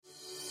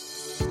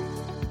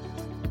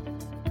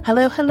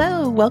Hello,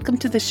 hello. Welcome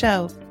to the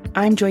show.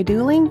 I'm Joy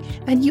Dooling,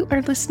 and you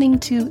are listening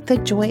to the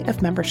Joy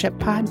of Membership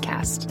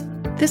podcast.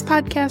 This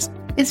podcast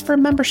is for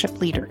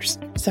membership leaders.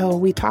 So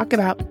we talk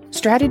about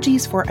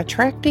strategies for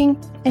attracting,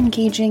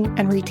 engaging,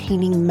 and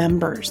retaining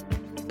members.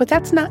 But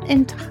that's not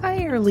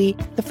entirely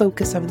the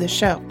focus of the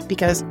show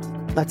because,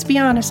 let's be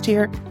honest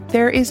here,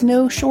 there is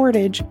no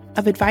shortage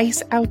of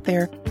advice out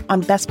there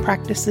on best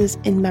practices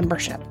in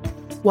membership.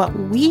 What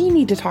we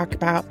need to talk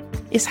about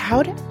is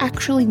how to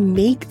actually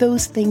make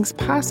those things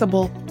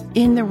possible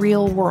in the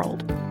real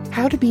world.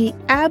 How to be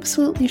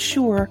absolutely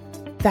sure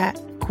that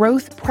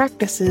growth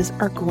practices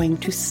are going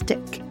to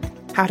stick.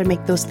 How to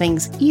make those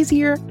things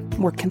easier,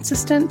 more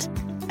consistent,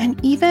 and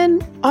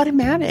even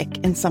automatic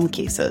in some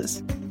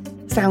cases.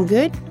 Sound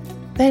good?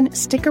 Then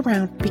stick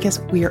around because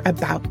we're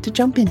about to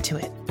jump into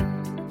it.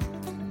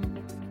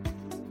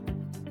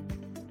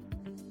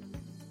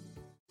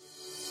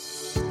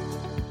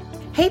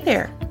 Hey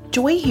there,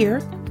 Joy here,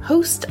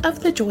 host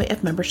of the Joy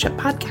of Membership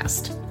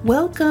podcast.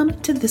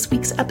 Welcome to this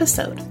week's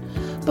episode.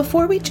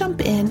 Before we jump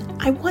in,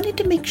 I wanted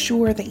to make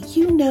sure that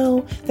you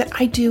know that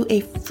I do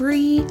a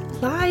free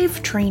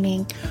live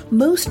training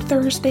most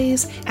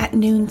Thursdays at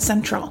noon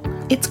Central.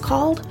 It's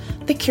called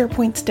the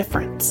CarePoints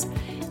Difference.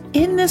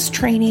 In this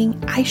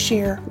training, I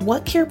share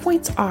what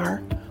CarePoints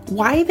are,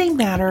 why they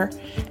matter,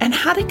 and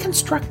how to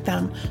construct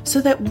them so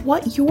that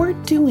what you're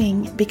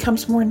doing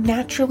becomes more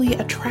naturally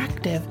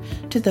attractive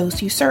to those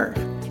you serve.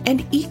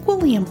 And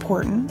equally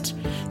important,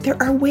 there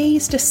are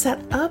ways to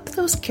set up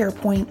those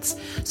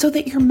CarePoints so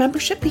that your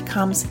membership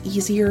becomes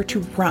easier to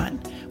run,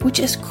 which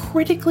is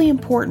critically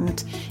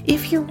important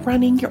if you're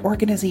running your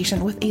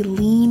organization with a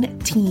lean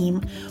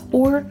team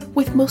or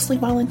with mostly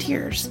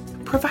volunteers.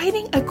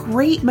 Providing a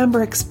great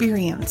member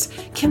experience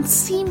can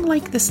seem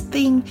like this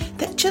thing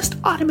that just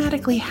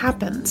automatically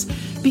happens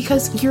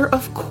because you're,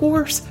 of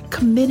course,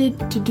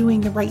 committed to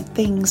doing the right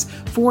things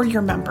for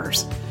your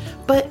members.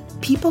 But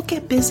people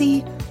get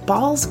busy,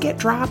 balls get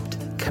dropped,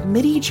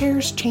 committee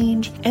chairs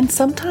change, and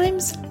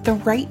sometimes the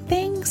right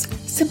things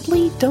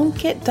simply don't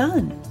get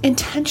done.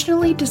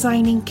 Intentionally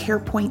designing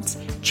CarePoints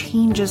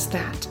changes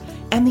that,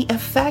 and the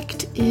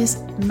effect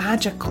is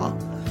magical.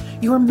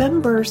 Your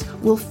members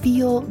will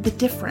feel the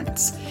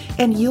difference,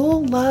 and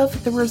you'll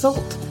love the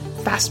result.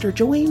 Faster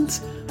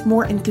joins,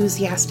 more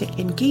enthusiastic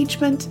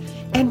engagement,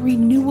 and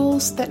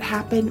renewals that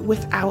happen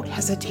without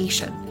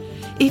hesitation.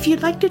 If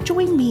you'd like to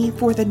join me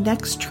for the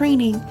next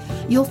training,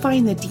 you'll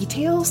find the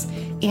details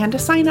and a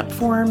sign-up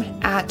form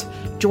at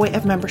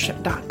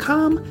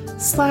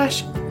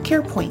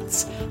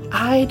joyofmembership.com/carepoints.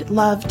 I'd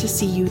love to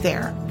see you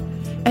there.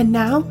 And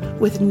now,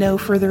 with no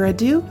further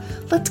ado,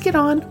 let's get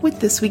on with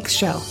this week's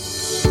show.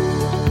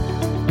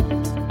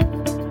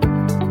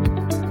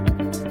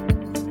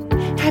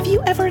 Have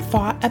you ever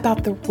thought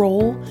about the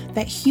role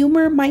that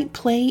humor might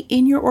play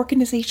in your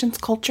organization's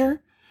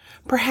culture?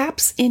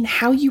 Perhaps in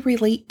how you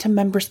relate to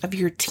members of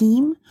your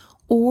team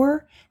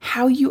or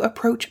how you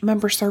approach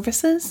member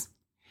services?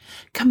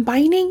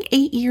 Combining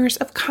 8 years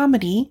of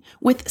comedy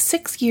with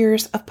 6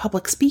 years of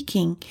public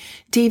speaking,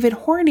 David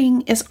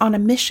Horning is on a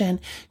mission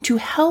to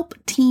help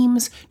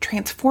teams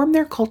transform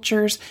their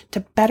cultures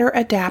to better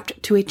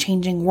adapt to a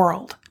changing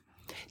world.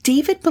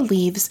 David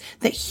believes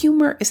that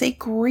humor is a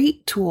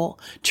great tool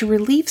to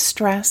relieve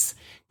stress,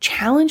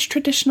 challenge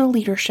traditional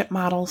leadership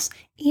models,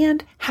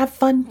 and have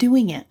fun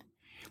doing it.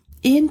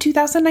 In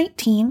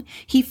 2019,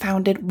 he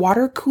founded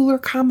Water Cooler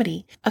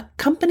Comedy, a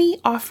company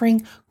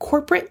offering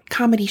corporate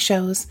comedy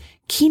shows,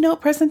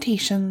 keynote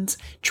presentations,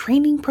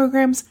 training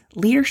programs,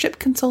 leadership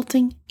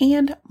consulting,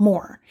 and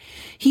more.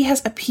 He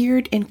has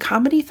appeared in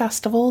comedy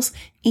festivals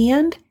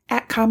and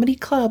at comedy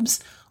clubs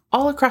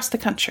all across the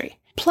country.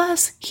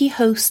 Plus, he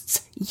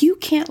hosts You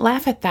Can't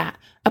Laugh at That,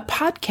 a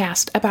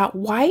podcast about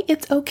why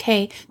it's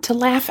okay to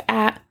laugh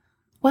at,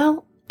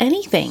 well,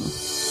 anything.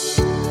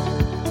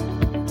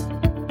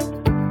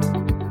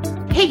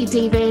 Hey,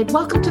 David,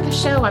 welcome to the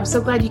show. I'm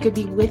so glad you could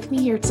be with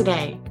me here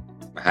today.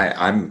 Hi,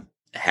 I'm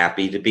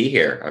happy to be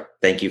here.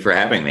 Thank you for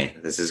having me.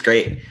 This is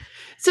great.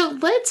 So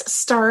let's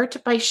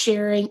start by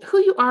sharing who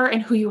you are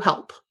and who you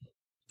help.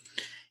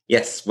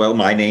 Yes, well,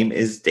 my name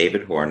is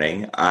David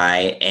Horning.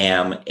 I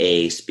am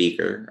a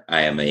speaker,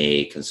 I am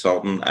a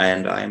consultant,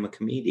 and I am a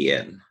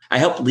comedian. I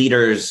help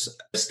leaders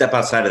step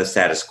outside of the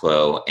status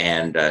quo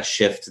and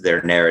shift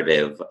their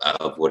narrative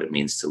of what it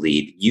means to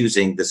lead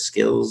using the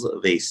skills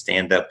of a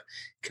stand-up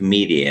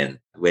comedian,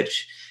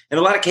 which in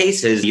a lot of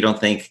cases, you don't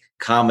think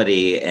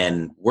comedy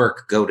and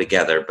work go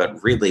together, but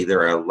really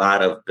there are a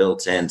lot of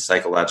built-in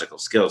psychological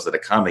skills that a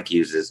comic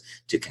uses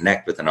to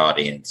connect with an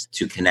audience,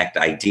 to connect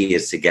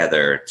ideas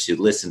together, to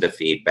listen to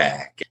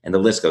feedback. And the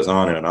list goes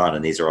on and on.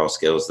 And these are all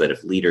skills that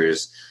if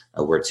leaders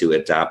were to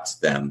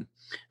adopt them,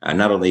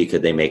 not only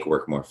could they make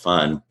work more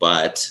fun,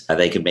 but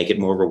they could make it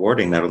more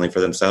rewarding, not only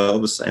for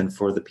themselves and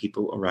for the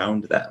people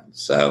around them.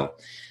 So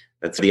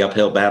That's the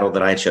uphill battle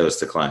that I chose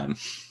to climb.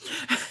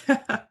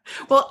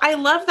 Well, I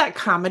love that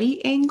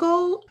comedy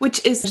angle,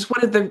 which is just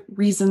one of the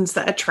reasons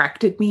that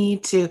attracted me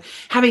to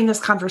having this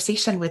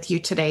conversation with you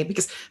today.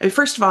 Because,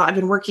 first of all, I've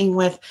been working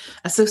with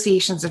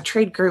associations and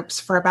trade groups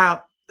for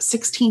about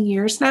 16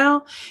 years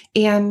now,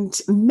 and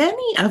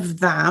many of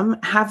them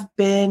have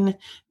been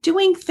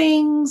doing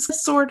things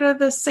sort of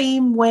the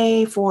same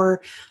way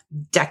for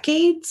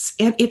decades.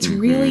 And it's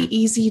really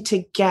easy to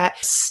get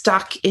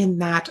stuck in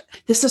that.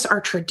 This is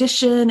our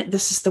tradition.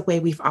 This is the way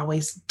we've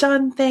always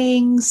done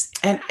things.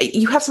 And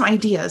you have some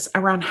ideas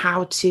around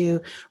how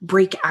to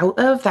break out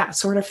of that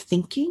sort of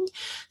thinking.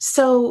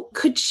 So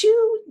could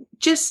you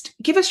just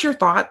give us your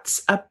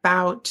thoughts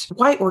about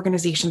why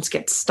organizations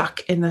get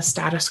stuck in the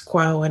status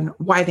quo and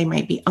why they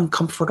might be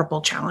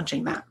uncomfortable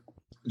challenging that?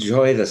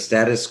 Joy, the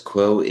status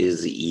quo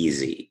is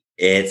easy.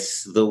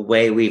 It's the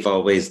way we've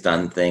always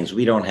done things.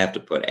 We don't have to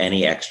put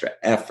any extra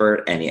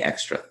effort, any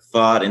extra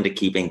thought into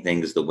keeping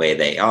things the way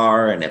they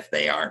are. And if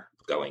they aren't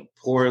going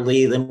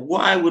poorly, then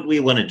why would we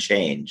want to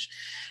change?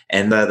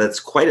 And that's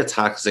quite a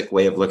toxic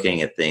way of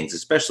looking at things,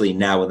 especially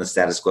now when the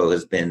status quo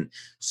has been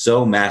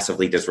so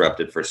massively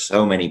disrupted for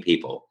so many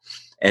people.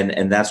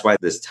 And that's why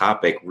this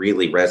topic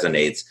really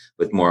resonates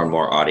with more and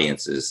more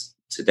audiences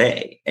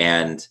today.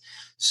 And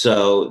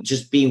so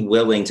just being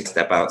willing to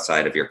step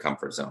outside of your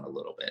comfort zone a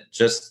little bit,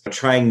 just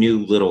trying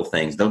new little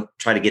things. Don't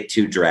try to get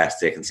too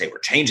drastic and say, we're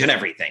changing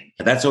everything.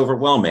 That's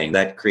overwhelming.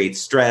 That creates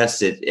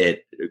stress.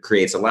 It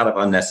creates a lot of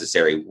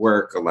unnecessary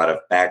work, a lot of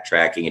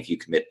backtracking if you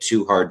commit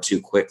too hard, too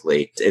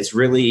quickly. It's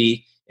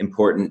really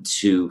important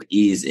to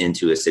ease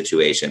into a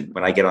situation.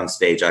 When I get on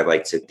stage, I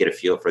like to get a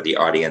feel for the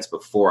audience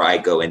before I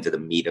go into the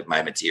meat of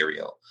my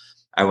material.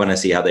 I want to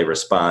see how they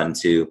respond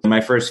to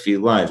my first few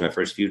lines, my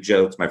first few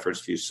jokes, my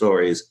first few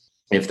stories.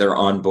 If they're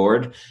on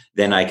board,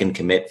 then I can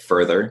commit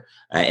further.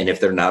 And if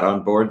they're not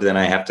on board, then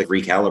I have to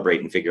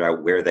recalibrate and figure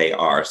out where they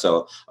are.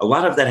 So a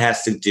lot of that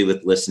has to do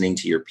with listening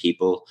to your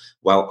people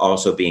while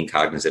also being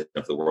cognizant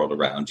of the world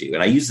around you.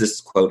 And I use this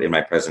quote in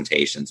my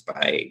presentations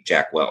by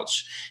Jack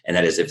Welch. And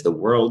that is, if the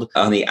world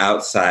on the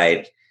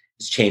outside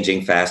is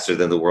changing faster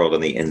than the world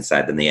on the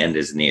inside, then the end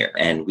is near.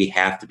 And we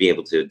have to be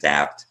able to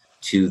adapt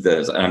to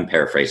those. I'm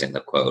paraphrasing the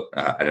quote.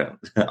 I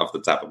don't off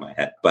the top of my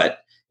head, but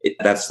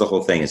that's the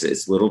whole thing. Is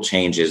it's little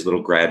changes,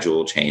 little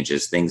gradual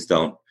changes. Things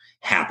don't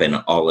happen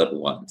all at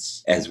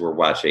once. As we're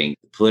watching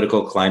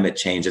political climate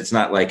change, it's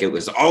not like it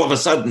was all of a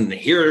sudden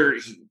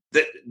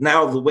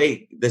now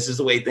this is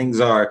the way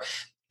things are.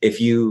 If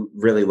you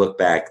really look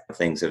back,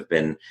 things have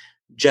been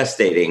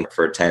gestating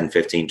for 10,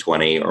 15,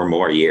 20 or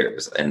more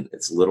years. And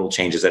it's little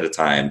changes at a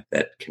time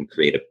that can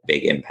create a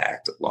big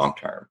impact long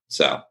term.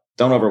 So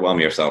don't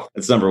overwhelm yourself.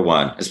 It's number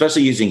one,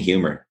 especially using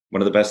humor.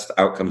 One of the best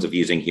outcomes of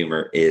using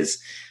humor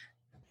is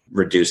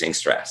reducing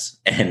stress.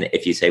 And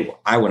if you say, well,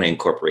 I want to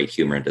incorporate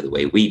humor into the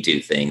way we do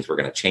things, we're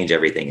going to change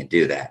everything and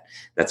do that,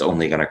 that's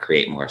only going to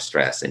create more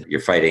stress. And you're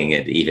fighting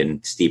an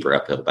even steeper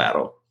uphill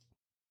battle.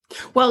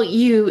 Well,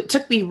 you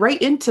took me right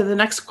into the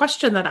next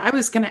question that I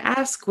was going to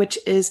ask, which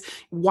is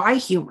why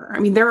humor? I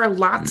mean, there are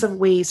lots of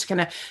ways to kind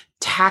of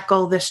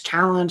tackle this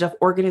challenge of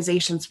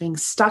organizations being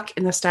stuck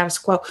in the status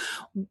quo.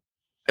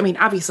 I mean,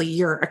 obviously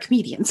you're a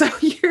comedian, so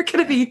you're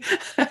going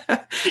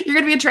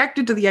to be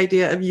attracted to the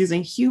idea of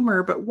using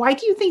humor, but why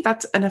do you think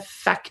that's an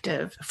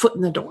effective foot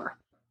in the door?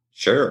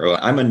 Sure. Well,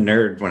 I'm a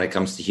nerd when it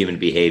comes to human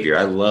behavior.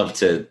 I love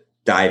to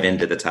dive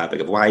into the topic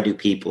of why do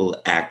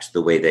people act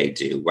the way they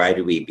do? Why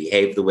do we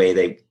behave the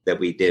way that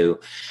we do?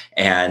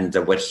 And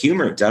what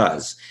humor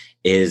does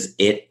is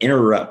it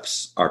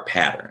interrupts our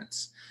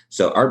patterns.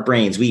 So our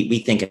brains, we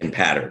think in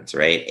patterns,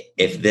 right?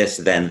 If this,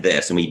 then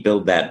this, and we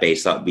build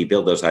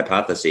those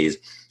hypotheses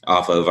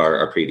off of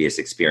our previous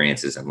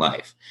experiences in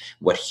life.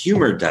 What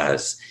humor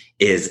does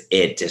is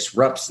it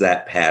disrupts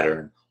that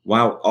pattern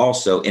while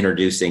also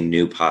introducing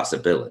new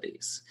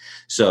possibilities.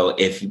 So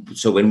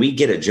when we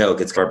get a joke,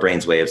 it's our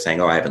brain's way of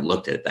saying, oh, I haven't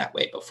looked at it that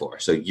way before.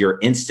 So you're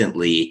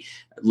instantly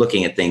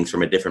looking at things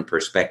from a different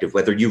perspective,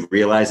 whether you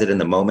realize it in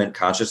the moment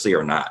consciously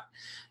or not.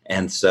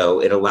 And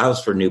so it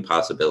allows for new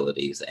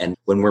possibilities. And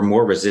when we're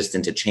more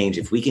resistant to change,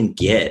 if we can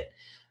get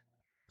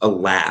a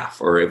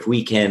laugh or if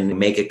we can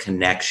make a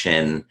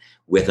connection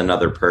with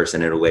another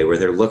person in a way where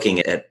they're looking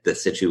at the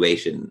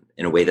situation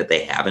in a way that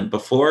they haven't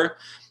before,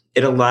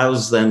 it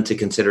allows them to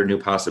consider new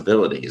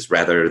possibilities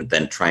rather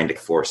than trying to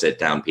force it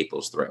down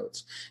people's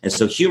throats. And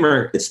so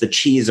humor, it's the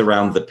cheese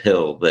around the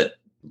pill that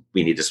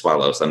we need to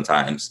swallow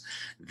sometimes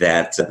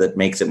that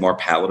makes it more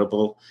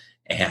palatable.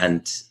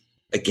 And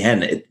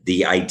again,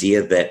 the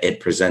idea that it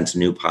presents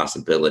new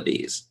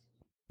possibilities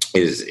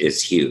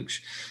is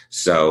huge.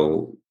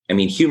 So, I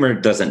mean, humor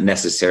doesn't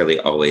necessarily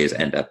always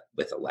end up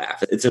with a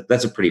laugh.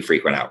 That's a pretty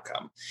frequent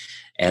outcome.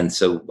 And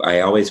so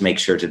I always make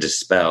sure to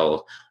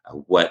dispel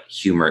what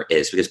humor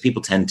is, because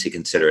people tend to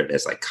consider it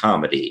as like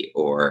comedy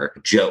or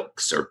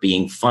jokes or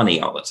being funny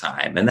all the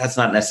time. And that's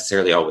not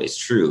necessarily always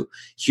true.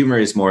 Humor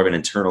is more of an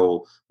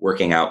internal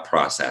working out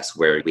process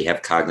where we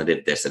have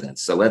cognitive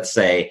dissonance. So let's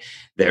say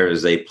there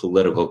is a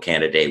political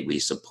candidate we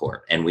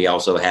support, and we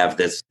also have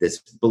this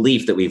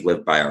belief that we've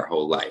lived by our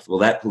whole life. Well,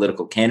 that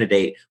political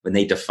candidate, when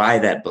they defy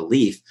that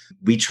belief,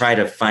 we try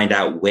to find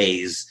out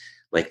ways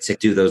like to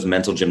do those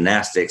mental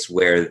gymnastics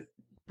where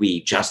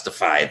we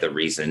justify the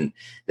reason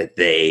that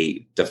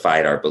they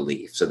defied our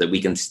belief so that we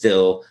can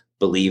still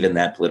believe in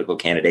that political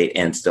candidate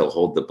and still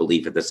hold the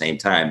belief at the same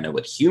time. Now,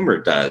 what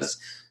humor does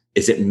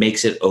is it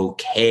makes it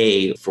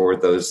okay for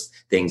those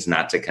things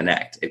not to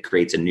connect. It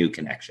creates a new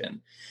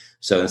connection.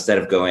 So instead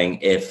of going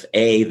if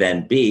A,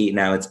 then B,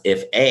 now it's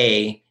if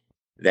A,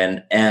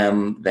 then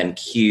M, then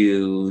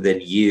Q, then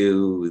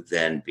U,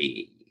 then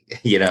B.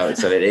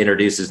 So it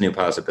introduces new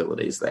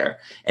possibilities there.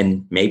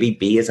 And maybe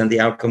B isn't the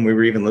outcome we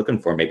were even looking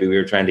for. Maybe we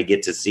were trying to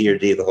get to C or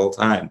D the whole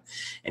time.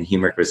 And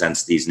humor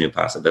presents these new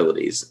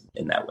possibilities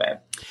in that way.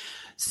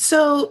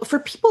 So for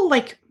people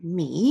like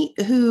me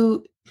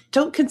who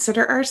don't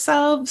consider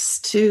ourselves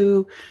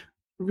to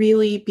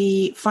really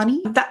be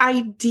funny, the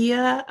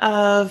idea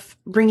of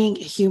bringing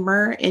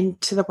humor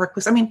into the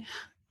workplace, I mean,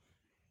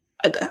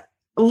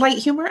 light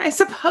humor, I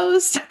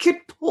suppose I could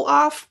pull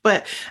off,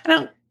 but I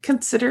don't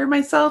consider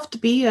myself to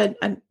be a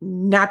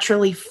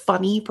naturally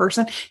funny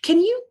person. Can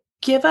you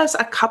give us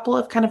a couple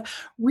of kind of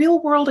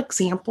real world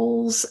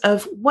examples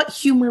of what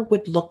humor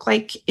would look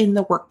like in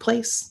the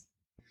workplace?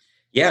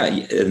 Yeah,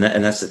 and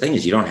that's the thing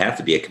is you don't have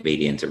to be a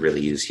comedian to really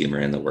use humor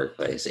in the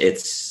workplace.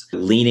 It's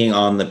leaning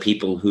on the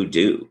people who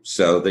do.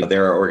 So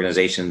there are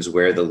organizations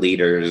where the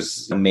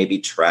leaders maybe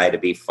try to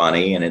be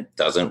funny and it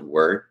doesn't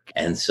work.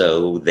 And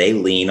so they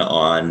lean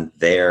on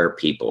their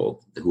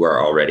people who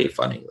are already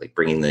funny, like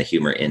bringing the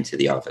humor into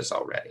the office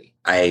already.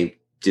 I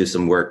do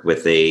some work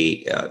with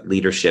a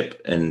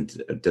leadership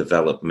and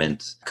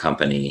development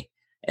company,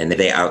 and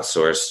they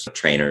outsource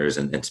trainers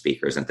and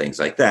speakers and things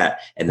like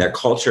that. And their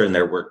culture in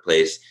their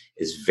workplace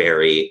is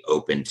very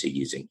open to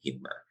using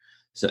humor.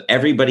 So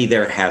everybody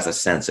there has a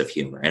sense of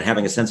humor, and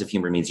having a sense of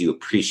humor means you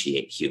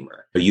appreciate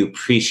humor. You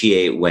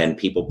appreciate when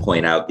people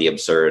point out the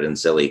absurd and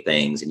silly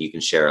things and you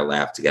can share a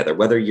laugh together.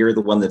 Whether you're the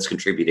one that's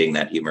contributing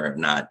that humor or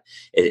not,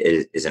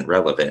 it isn't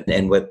relevant.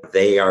 And what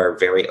they are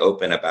very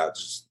open about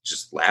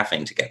just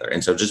laughing together.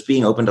 And so just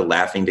being open to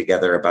laughing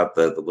together about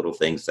the little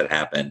things that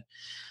happen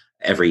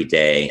every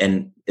day.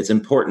 And it's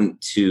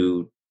important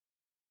to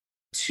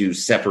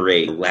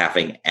separate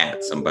laughing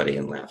at somebody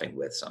and laughing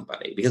with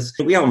somebody, because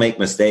we all make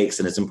mistakes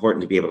and it's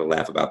important to be able to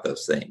laugh about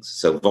those things.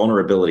 So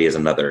vulnerability is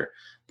another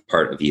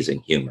part of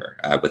using humor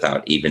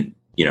without even,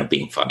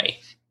 being funny.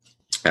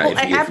 Go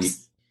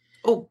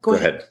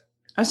ahead.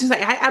 I was going to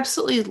say, I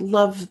absolutely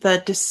love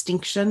the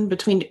distinction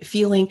between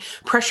feeling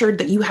pressured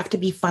that you have to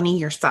be funny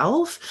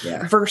yourself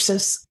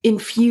versus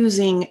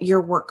infusing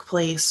your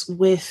workplace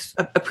with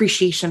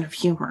appreciation of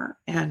humor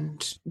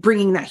and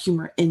bringing that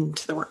humor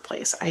into the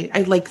workplace.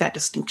 I like that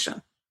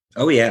distinction.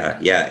 Oh, yeah.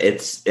 Yeah.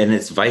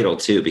 It's vital,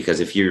 too, because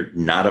if you're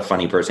not a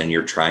funny person,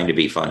 you're trying to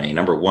be funny.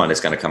 Number one, it's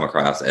going to come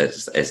across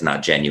as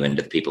not genuine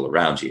to the people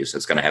around you. So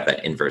it's going to have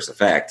that inverse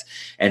effect.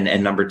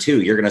 And number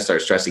two, you're going to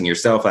start stressing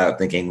yourself out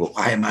thinking, well,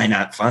 why am I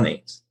not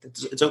funny?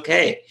 It's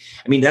okay.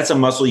 I mean, that's a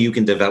muscle you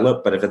can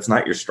develop. But if it's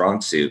not your strong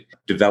suit,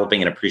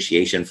 developing an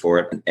appreciation for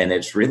it. And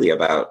it's really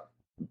about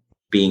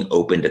being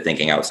open to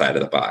thinking outside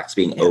of the box,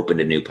 being open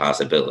to new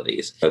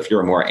possibilities. So if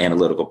you're a more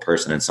analytical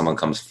person and someone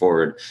comes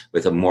forward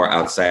with a more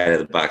outside of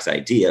the box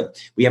idea,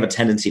 we have a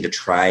tendency to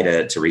try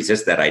to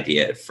resist that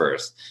idea at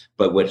first.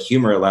 But what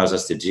humor allows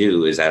us to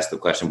do is ask the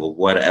question, well,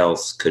 what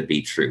else could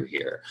be true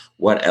here?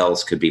 What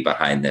else could be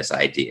behind this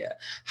idea?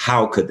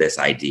 How could this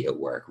idea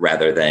work,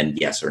 rather than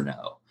yes or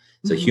no?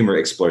 So humor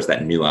explores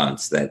that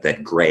nuance,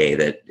 that gray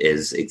that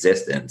is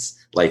existence.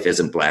 Life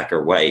isn't black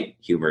or white.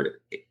 Humor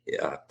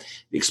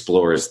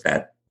explores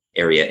that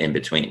area in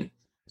between.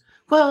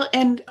 Well,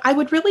 and I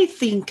would really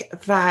think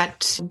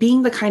that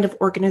being the kind of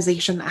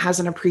organization that has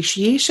an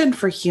appreciation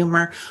for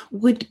humor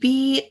would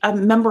be a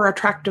member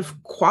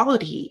attractive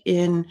quality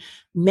in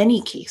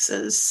many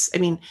cases. I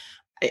mean,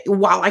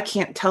 while I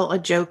can't tell a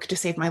joke to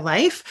save my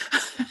life,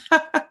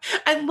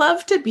 I'd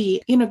love to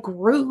be in a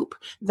group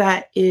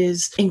that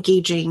is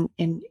engaging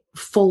and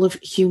full of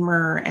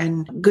humor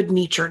and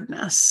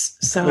good-naturedness.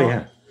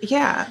 So,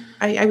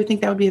 I would think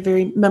that would be a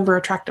very member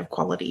attractive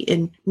quality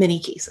in many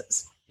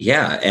cases.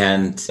 Yeah,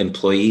 and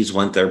employees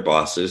want their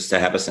bosses to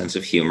have a sense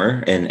of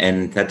humor,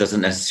 and that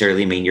doesn't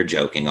necessarily mean you're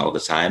joking all the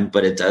time,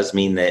 but it does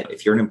mean that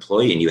if you're an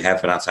employee and you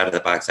have an outside of the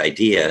box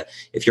idea,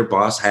 if your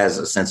boss has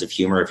a sense of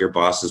humor, if your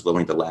boss is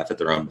willing to laugh at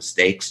their own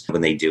mistakes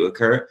when they do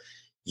occur,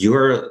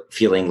 you're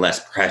feeling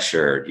less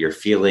pressured, you're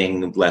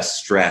feeling less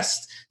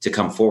stressed to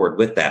come forward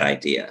with that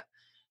idea.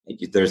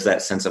 There's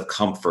that sense of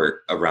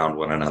comfort around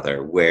one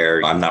another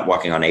where I'm not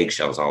walking on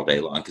eggshells all day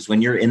long. Because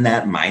when you're in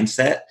that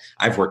mindset,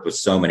 I've worked with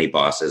so many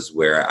bosses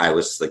where I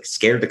was like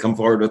scared to come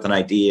forward with an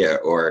idea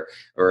or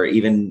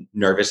even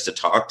nervous to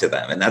talk to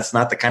them. And that's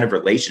not the kind of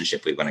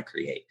relationship we want to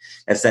create.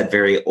 That's that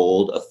very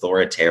old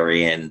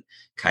authoritarian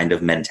kind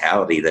of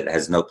mentality that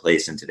has no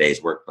place in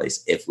today's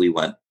workplace if we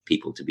want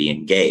people to be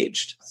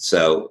engaged.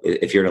 So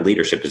if you're in a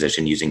leadership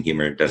position, using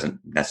humor doesn't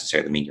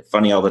necessarily mean you're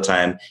funny all the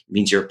time. It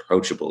means you're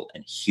approachable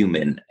and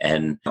human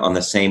and on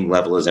the same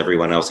level as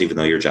everyone else, even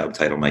though your job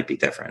title might be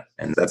different.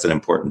 And that's an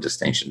important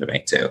distinction to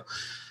make too.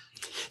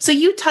 So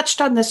you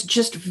touched on this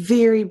just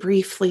very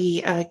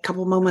briefly a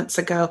couple moments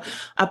ago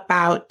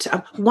about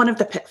one of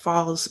the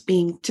pitfalls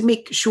being to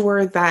make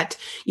sure that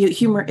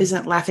humor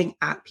isn't laughing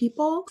at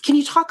people. Can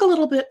you talk a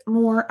little bit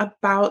more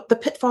about the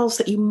pitfalls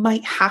that you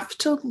might have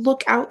to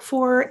look out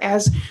for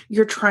as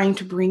you're trying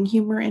to bring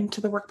humor into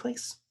the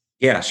workplace?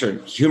 Yeah, sure.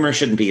 Humor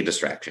shouldn't be a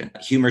distraction.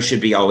 Humor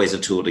should be always a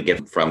tool to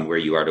get from where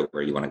you are to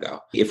where you want to go.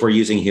 If we're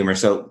using humor,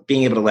 so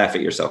being able to laugh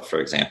at yourself, for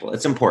example,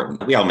 it's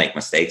important. We all make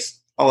mistakes.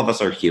 All of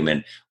us are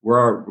human.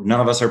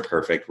 None of us are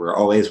perfect. We're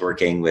always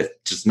working with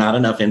just not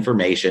enough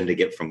information to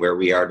get from where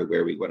we are to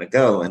where we want to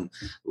go. And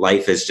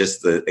life is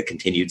just a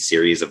continued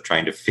series of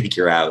trying to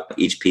figure out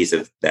each piece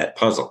of that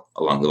puzzle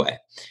along the way.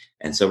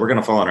 And so we're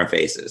going to fall on our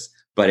faces.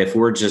 But if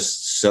we're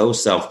just so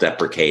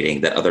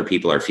self-deprecating that other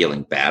people are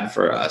feeling bad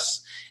for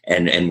us,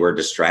 and we're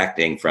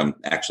distracting from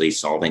actually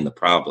solving the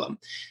problem,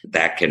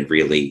 that can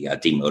really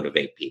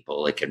demotivate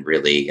people. It can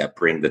really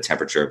bring the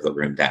temperature of the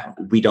room down.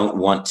 We don't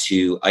want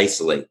to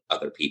isolate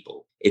other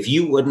people. If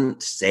you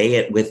wouldn't say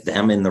it with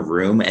them in the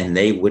room and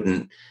they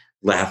wouldn't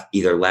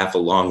either laugh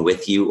along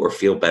with you or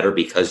feel better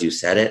because you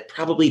said it,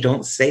 probably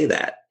don't say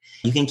that.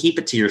 You can keep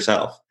it to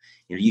yourself.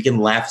 You can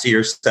laugh to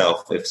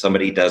yourself if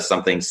somebody does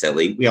something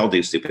silly. We all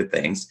do stupid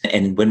things.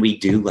 And when we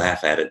do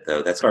laugh at it,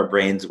 though, that's our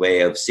brain's way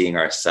of seeing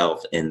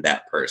ourselves in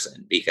that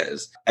person.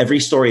 Because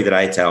every story that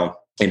I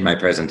tell in my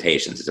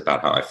presentations is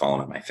about how I've fallen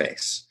on my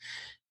face.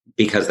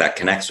 Because that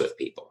connects with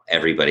people.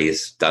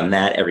 Everybody's done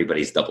that.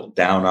 Everybody's doubled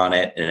down on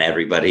it. And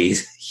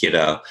everybody's,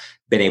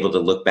 been able to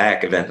look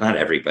back. Not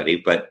everybody,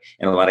 but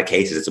in a lot of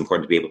cases, it's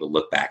important to be able to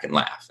look back and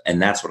laugh. And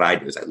that's what I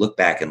do is I look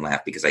back and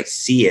laugh because I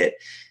see it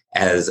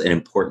as an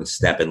important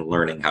step in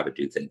learning how to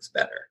do things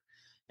better.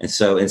 And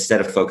so instead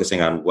of focusing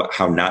on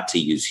how not to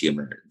use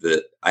humor,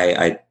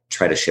 I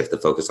try to shift the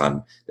focus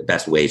on the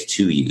best ways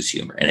to use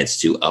humor. And it's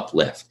to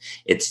uplift.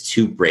 It's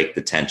to break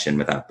the tension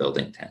without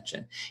building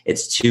tension.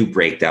 It's to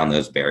break down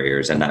those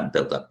barriers and not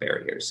build up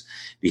barriers.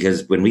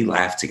 Because when we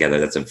laugh together,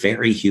 that's a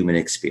very human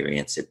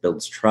experience. It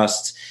builds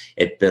trust.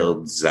 It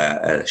builds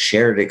a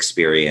shared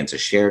experience, a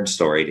shared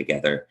story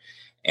together.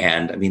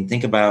 And I mean,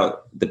 think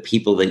about the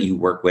people that you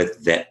work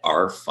with that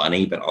are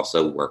funny, but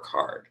also work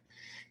hard.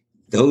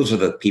 Those are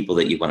the people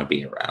that you want to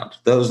be around.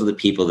 Those are the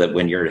people that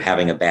when you're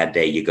having a bad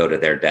day, you go to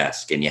their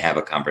desk and you have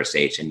a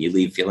conversation, you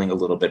leave feeling a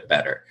little bit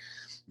better.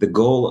 The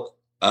goal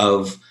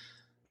of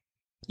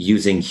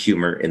using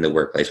humor in the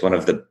workplace, one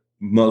of the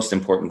most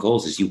important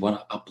goals is you want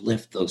to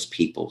uplift those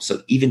people.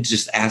 So even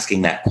just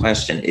asking that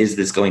question, is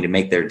this going to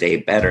make their day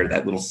better?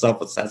 That little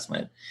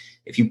self-assessment.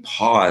 If you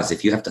pause,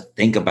 if you have to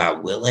think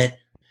about, will it?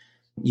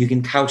 You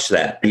can couch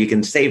that. You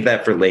can save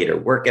that for later.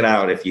 Work it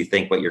out if you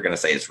think what you're going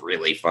to say is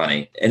really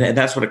funny. And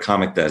that's what a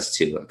comic does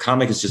too. A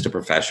comic is just a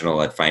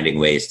professional at finding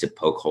ways to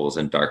poke holes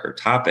in darker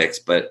topics.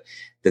 But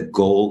the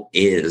goal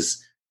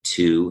is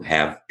to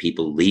have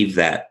people leave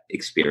that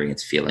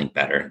experience feeling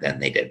better than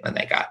they did when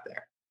they got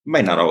there. It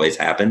might not always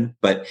happen,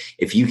 but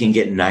if you can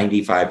get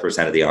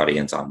 95% of the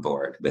audience on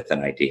board with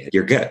an idea,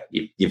 you're good.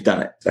 You've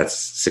done it. That's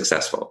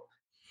successful.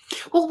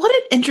 Well, what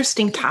an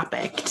interesting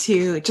topic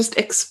to just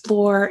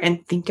explore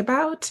and think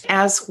about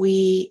as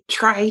we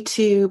try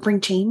to bring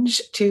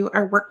change to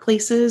our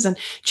workplaces and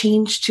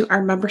change to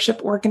our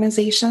membership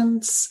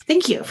organizations.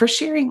 Thank you for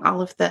sharing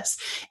all of this.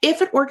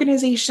 If an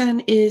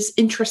organization is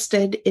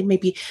interested in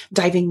maybe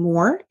diving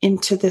more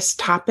into this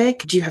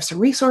topic, do you have some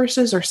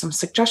resources or some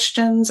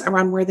suggestions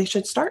around where they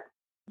should start?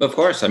 Of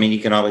course. I mean, you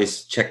can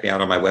always check me out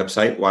on my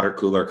website,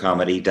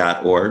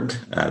 watercoolercomedy.org.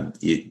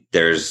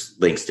 There's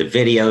links to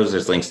videos.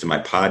 There's links to my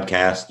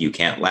podcast. You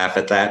Can't Laugh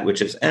at That,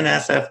 which is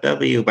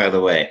NSFW, by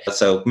the way.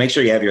 So make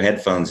sure you have your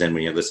headphones in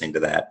when you're listening to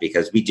that,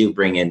 because we do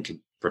bring in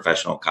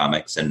professional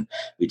comics and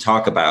we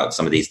talk about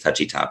some of these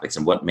touchy topics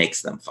and what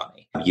makes them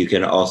funny. You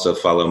can also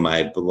follow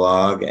my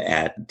blog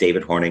at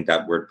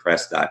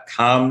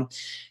davidhorning.wordpress.com.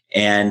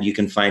 And you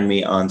can find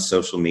me on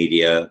social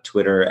media,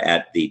 Twitter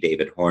at the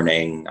David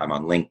Horning. I'm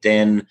on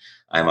LinkedIn.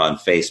 I'm on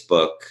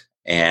Facebook.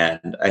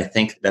 And I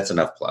think that's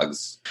enough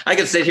plugs. I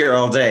can sit here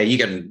all day. You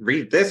can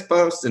read this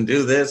post and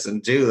do this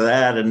and do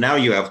that. And now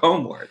you have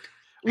homework.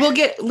 We'll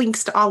get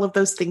links to all of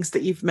those things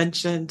that you've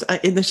mentioned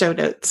in the show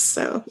notes.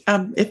 So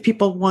if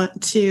people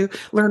want to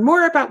learn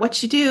more about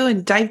what you do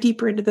and dive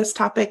deeper into this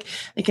topic,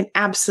 they can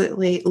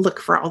absolutely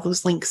look for all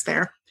those links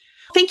there.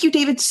 Thank you,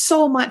 David,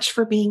 so much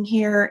for being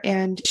here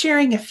and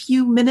sharing a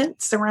few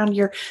minutes around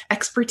your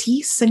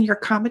expertise and your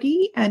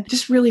comedy. And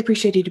just really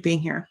appreciate you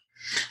being here.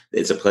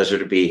 It's a pleasure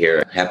to be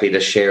here. Happy to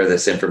share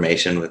this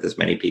information with as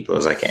many people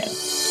as I can.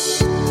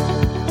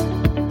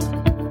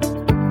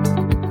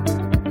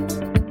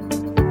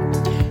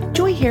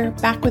 Joy here,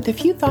 back with a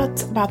few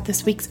thoughts about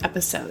this week's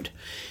episode.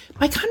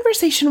 My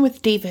conversation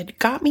with David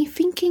got me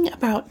thinking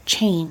about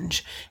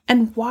change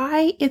and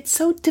why it's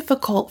so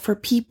difficult for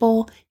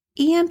people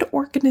and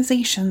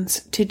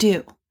organizations to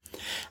do.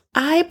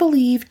 I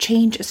believe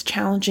change is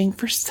challenging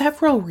for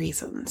several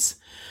reasons.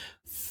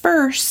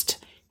 First,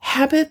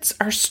 habits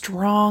are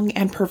strong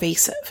and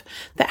pervasive.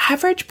 The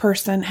average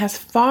person has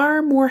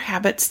far more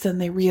habits than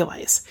they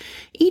realize.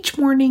 Each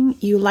morning,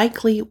 you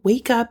likely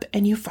wake up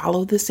and you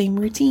follow the same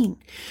routine.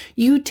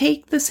 You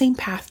take the same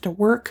path to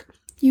work.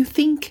 You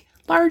think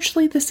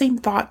largely the same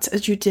thoughts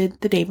as you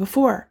did the day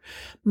before.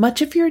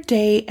 Much of your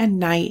day and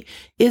night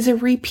is a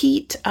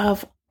repeat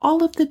of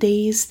all of the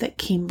days that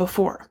came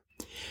before.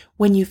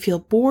 When you feel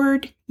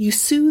bored, you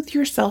soothe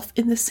yourself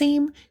in the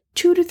same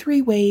 2 to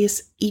 3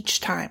 ways each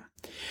time.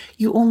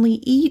 You only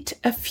eat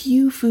a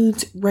few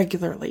foods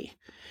regularly.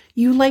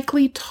 You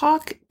likely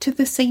talk to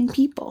the same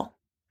people.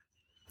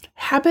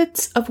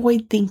 Habits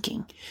avoid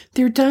thinking.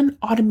 They're done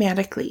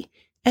automatically.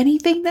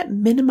 Anything that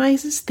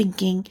minimizes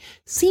thinking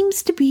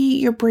seems to be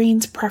your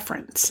brain's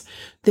preference.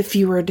 The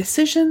fewer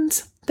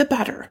decisions, the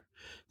better.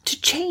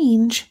 To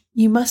change,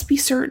 you must be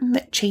certain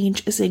that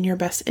change is in your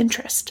best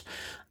interest.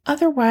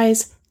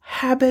 Otherwise,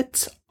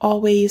 habits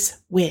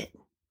always win.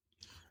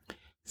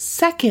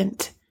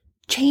 Second,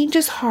 change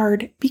is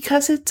hard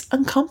because it's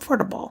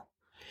uncomfortable.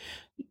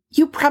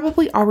 You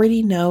probably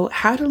already know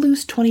how to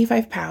lose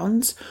 25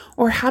 pounds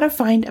or how to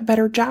find a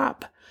better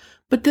job,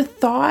 but the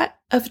thought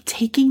of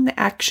taking the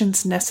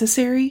actions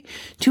necessary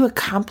to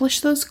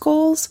accomplish those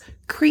goals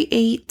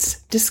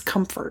creates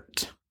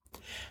discomfort.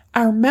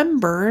 Our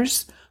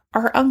members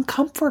are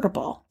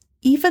uncomfortable,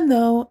 even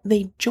though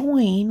they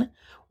join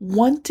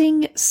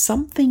wanting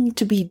something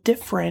to be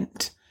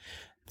different.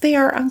 They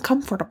are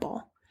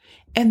uncomfortable.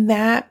 And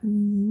that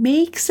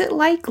makes it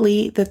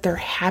likely that their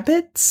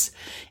habits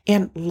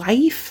and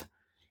life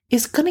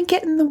is going to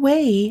get in the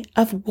way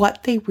of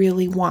what they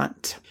really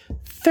want.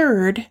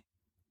 Third,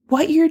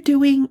 what you're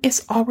doing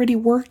is already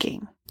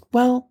working.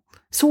 Well,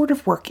 sort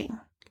of working.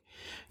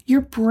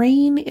 Your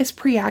brain is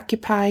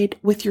preoccupied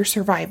with your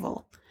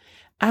survival.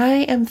 I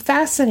am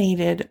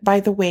fascinated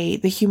by the way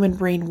the human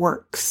brain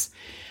works.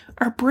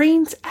 Our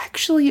brains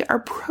actually are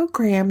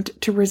programmed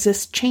to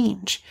resist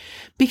change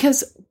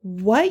because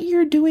what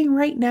you're doing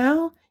right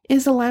now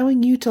is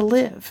allowing you to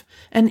live,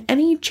 and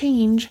any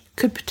change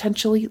could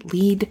potentially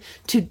lead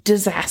to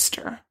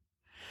disaster.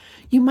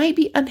 You might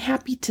be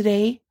unhappy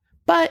today,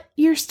 but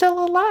you're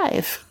still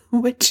alive,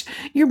 which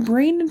your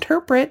brain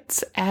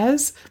interprets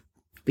as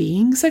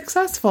being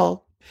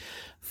successful.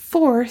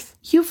 Fourth,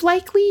 you've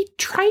likely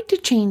tried to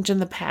change in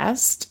the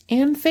past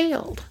and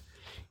failed.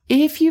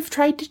 If you've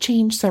tried to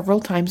change several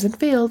times and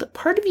failed,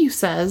 part of you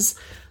says,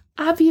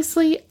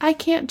 obviously, I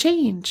can't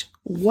change.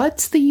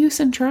 What's the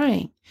use in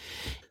trying?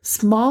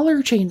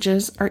 Smaller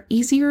changes are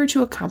easier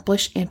to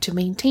accomplish and to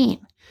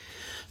maintain.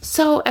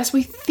 So as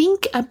we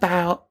think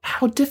about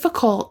how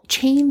difficult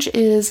change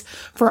is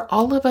for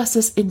all of us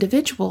as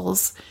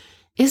individuals,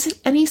 is it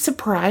any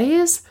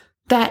surprise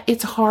that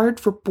it's hard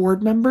for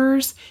board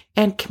members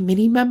and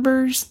committee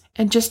members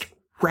and just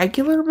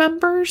regular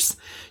members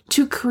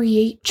to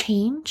create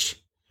change?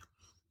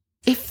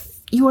 If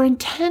you are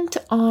intent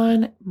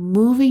on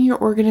moving your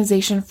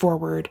organization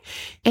forward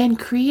and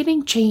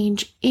creating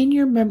change in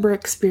your member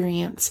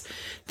experience,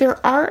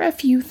 there are a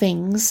few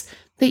things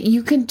that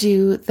you can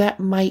do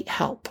that might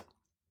help.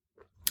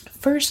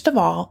 First of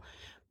all,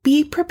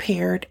 be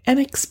prepared and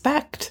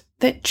expect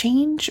that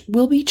change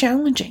will be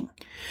challenging.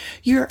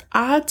 Your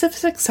odds of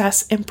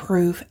success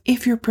improve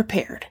if you're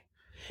prepared.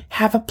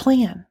 Have a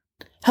plan.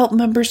 Help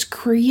members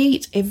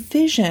create a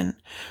vision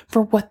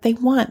for what they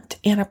want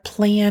and a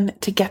plan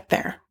to get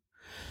there.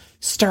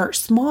 Start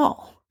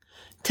small.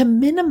 To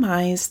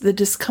minimize the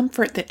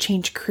discomfort that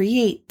change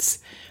creates,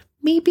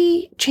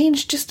 maybe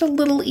change just a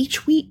little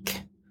each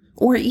week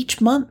or each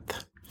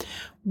month.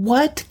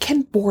 What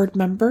can board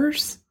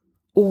members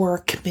or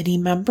committee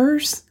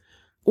members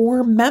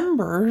or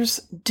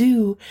members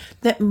do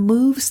that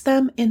moves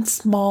them in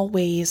small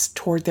ways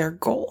toward their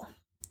goal?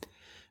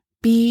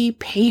 Be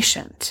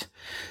patient.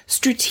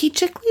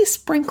 Strategically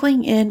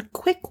sprinkling in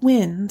quick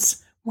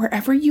wins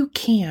wherever you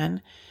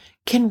can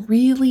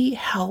really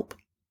help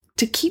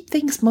to keep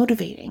things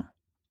motivating.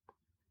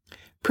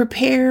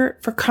 Prepare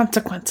for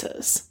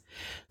consequences.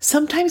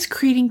 Sometimes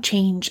creating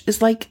change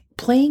is like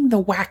playing the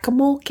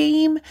whack-a-mole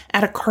game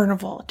at a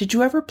carnival. Did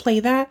you ever play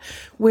that?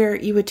 Where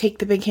you would take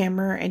the big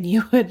hammer and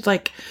you would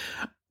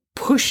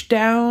push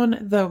down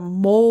the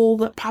mole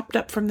that popped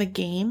up from the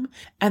game.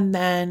 And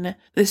then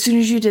as soon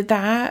as you did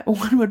that,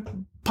 one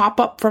would pop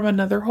up from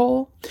another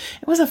hole.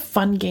 It was a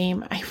fun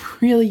game. I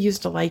really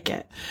used to like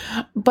it.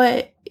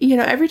 But,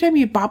 every time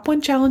you pop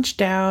one challenge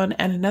down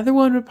and another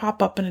one would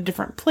pop up in a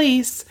different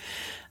place,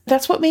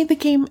 that's what made the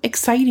game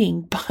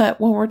exciting.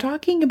 But when we're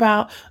talking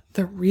about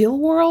the real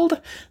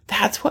world,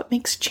 that's what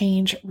makes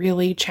change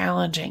really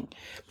challenging.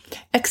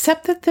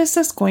 Accept that this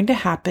is going to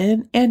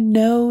happen and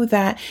know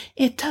that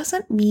it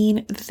doesn't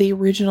mean that the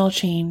original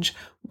change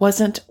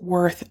wasn't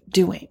worth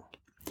doing.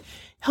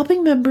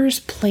 Helping members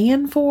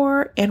plan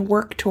for and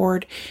work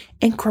toward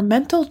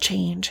incremental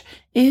change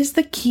is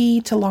the key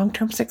to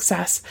long-term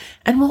success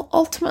and will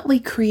ultimately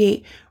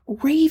create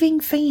raving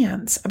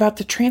fans about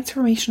the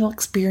transformational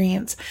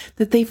experience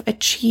that they've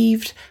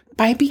achieved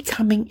by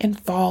becoming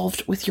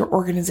involved with your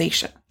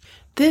organization.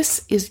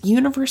 This is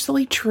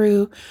universally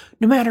true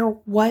no matter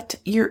what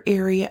your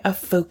area of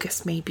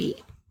focus may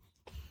be.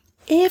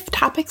 If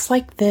topics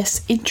like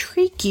this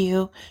intrigue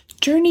you,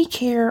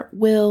 JourneyCare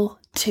will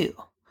too.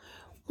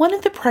 One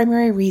of the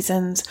primary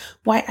reasons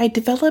why I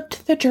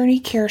developed the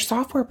JourneyCare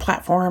software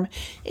platform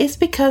is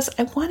because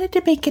I wanted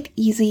to make it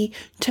easy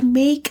to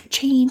make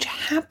change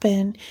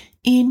happen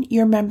in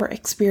your member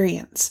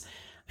experience.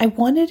 I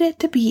wanted it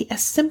to be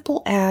as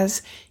simple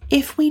as,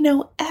 if we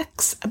know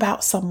X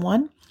about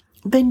someone,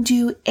 then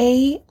do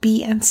A,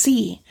 B, and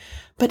C.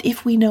 But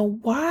if we know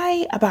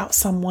Y about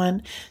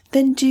someone,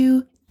 then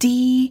do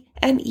D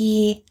and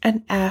E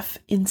and F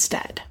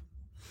instead.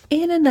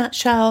 In a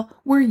nutshell,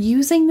 we're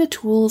using the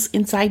tools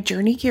inside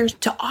JourneyCare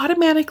to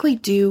automatically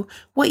do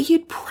what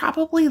you'd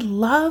probably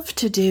love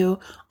to do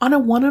on a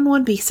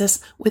one-on-one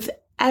basis with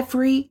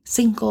every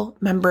single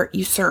member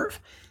you serve.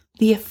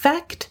 The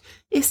effect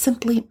is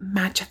simply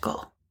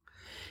magical.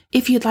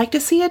 If you'd like to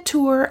see a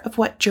tour of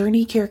what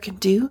JourneyCare can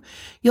do,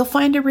 you'll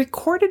find a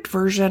recorded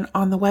version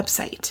on the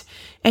website,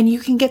 and you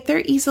can get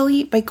there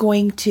easily by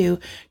going to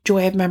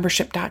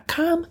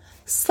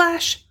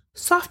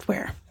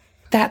joyofmembership.com/software.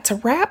 That's a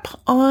wrap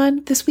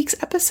on this week's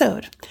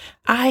episode.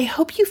 I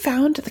hope you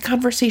found the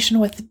conversation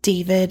with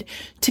David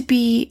to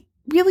be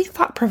really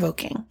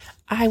thought-provoking.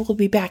 I will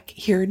be back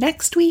here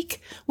next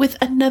week with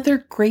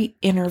another great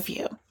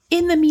interview.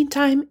 In the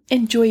meantime,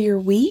 enjoy your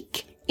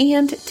week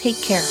and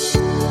take care.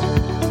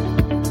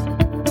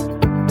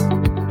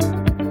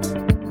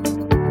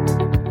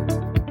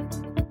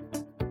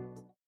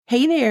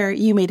 Hey there,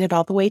 you made it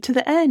all the way to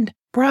the end.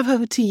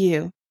 Bravo to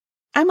you.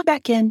 I'm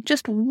back in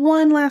just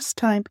one last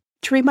time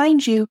to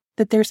remind you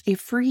that there's a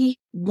free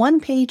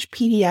one-page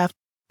PDF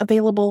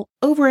available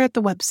over at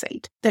the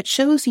website that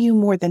shows you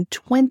more than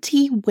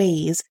 20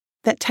 ways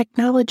that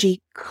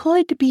technology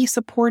could be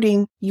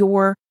supporting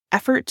your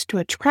efforts to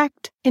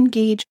attract,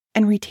 engage,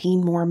 and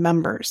retain more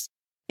members.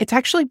 It's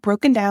actually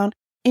broken down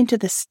into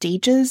the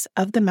stages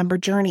of the member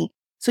journey,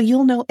 so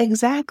you'll know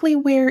exactly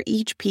where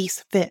each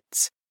piece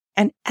fits.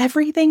 And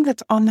everything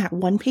that's on that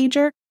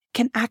one-pager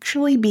can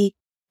actually be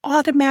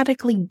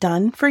automatically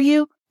done for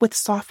you with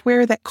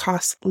software that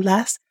costs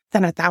less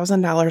than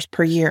 $1,000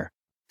 per year.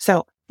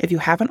 So if you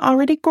haven't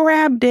already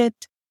grabbed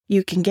it,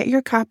 you can get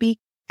your copy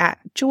at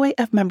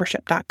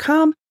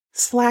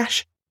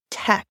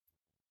joyofmembership.com/tech.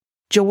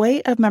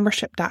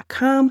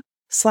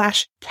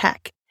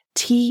 joyofmembership.com/tech.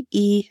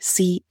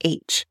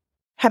 TECH.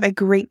 Have a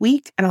great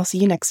week, and I'll see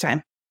you next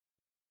time.